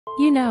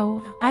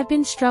I've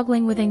been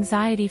struggling with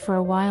anxiety for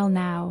a while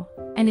now,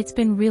 and it's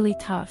been really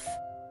tough.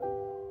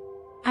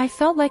 I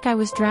felt like I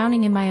was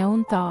drowning in my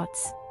own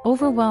thoughts,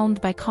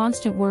 overwhelmed by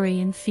constant worry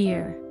and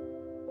fear.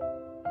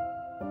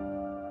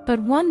 But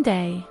one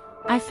day,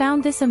 I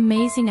found this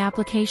amazing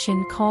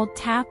application called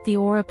Tap the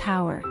Aura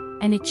Power,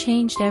 and it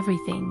changed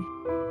everything.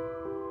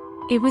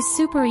 It was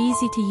super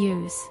easy to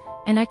use,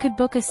 and I could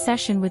book a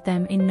session with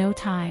them in no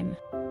time.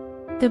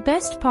 The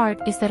best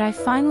part is that I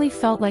finally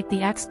felt like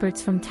the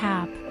experts from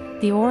Tap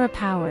the Aura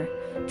Power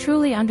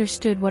truly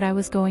understood what I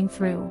was going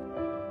through.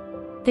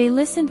 They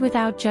listened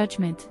without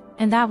judgment,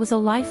 and that was a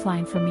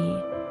lifeline for me.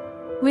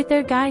 With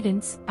their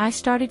guidance, I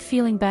started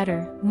feeling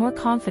better, more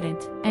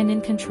confident, and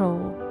in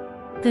control.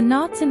 The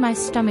knots in my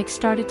stomach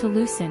started to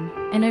loosen,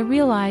 and I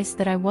realized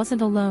that I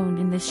wasn't alone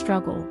in this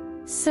struggle.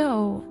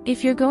 So,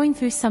 if you're going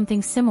through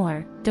something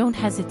similar, don't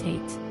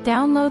hesitate.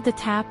 Download the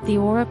Tap the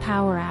Aura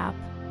Power app.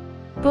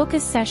 Book a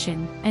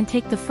session, and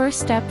take the first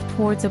step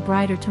towards a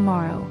brighter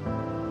tomorrow.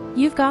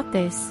 You've got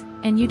this,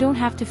 and you don't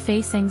have to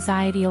face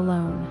anxiety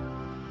alone.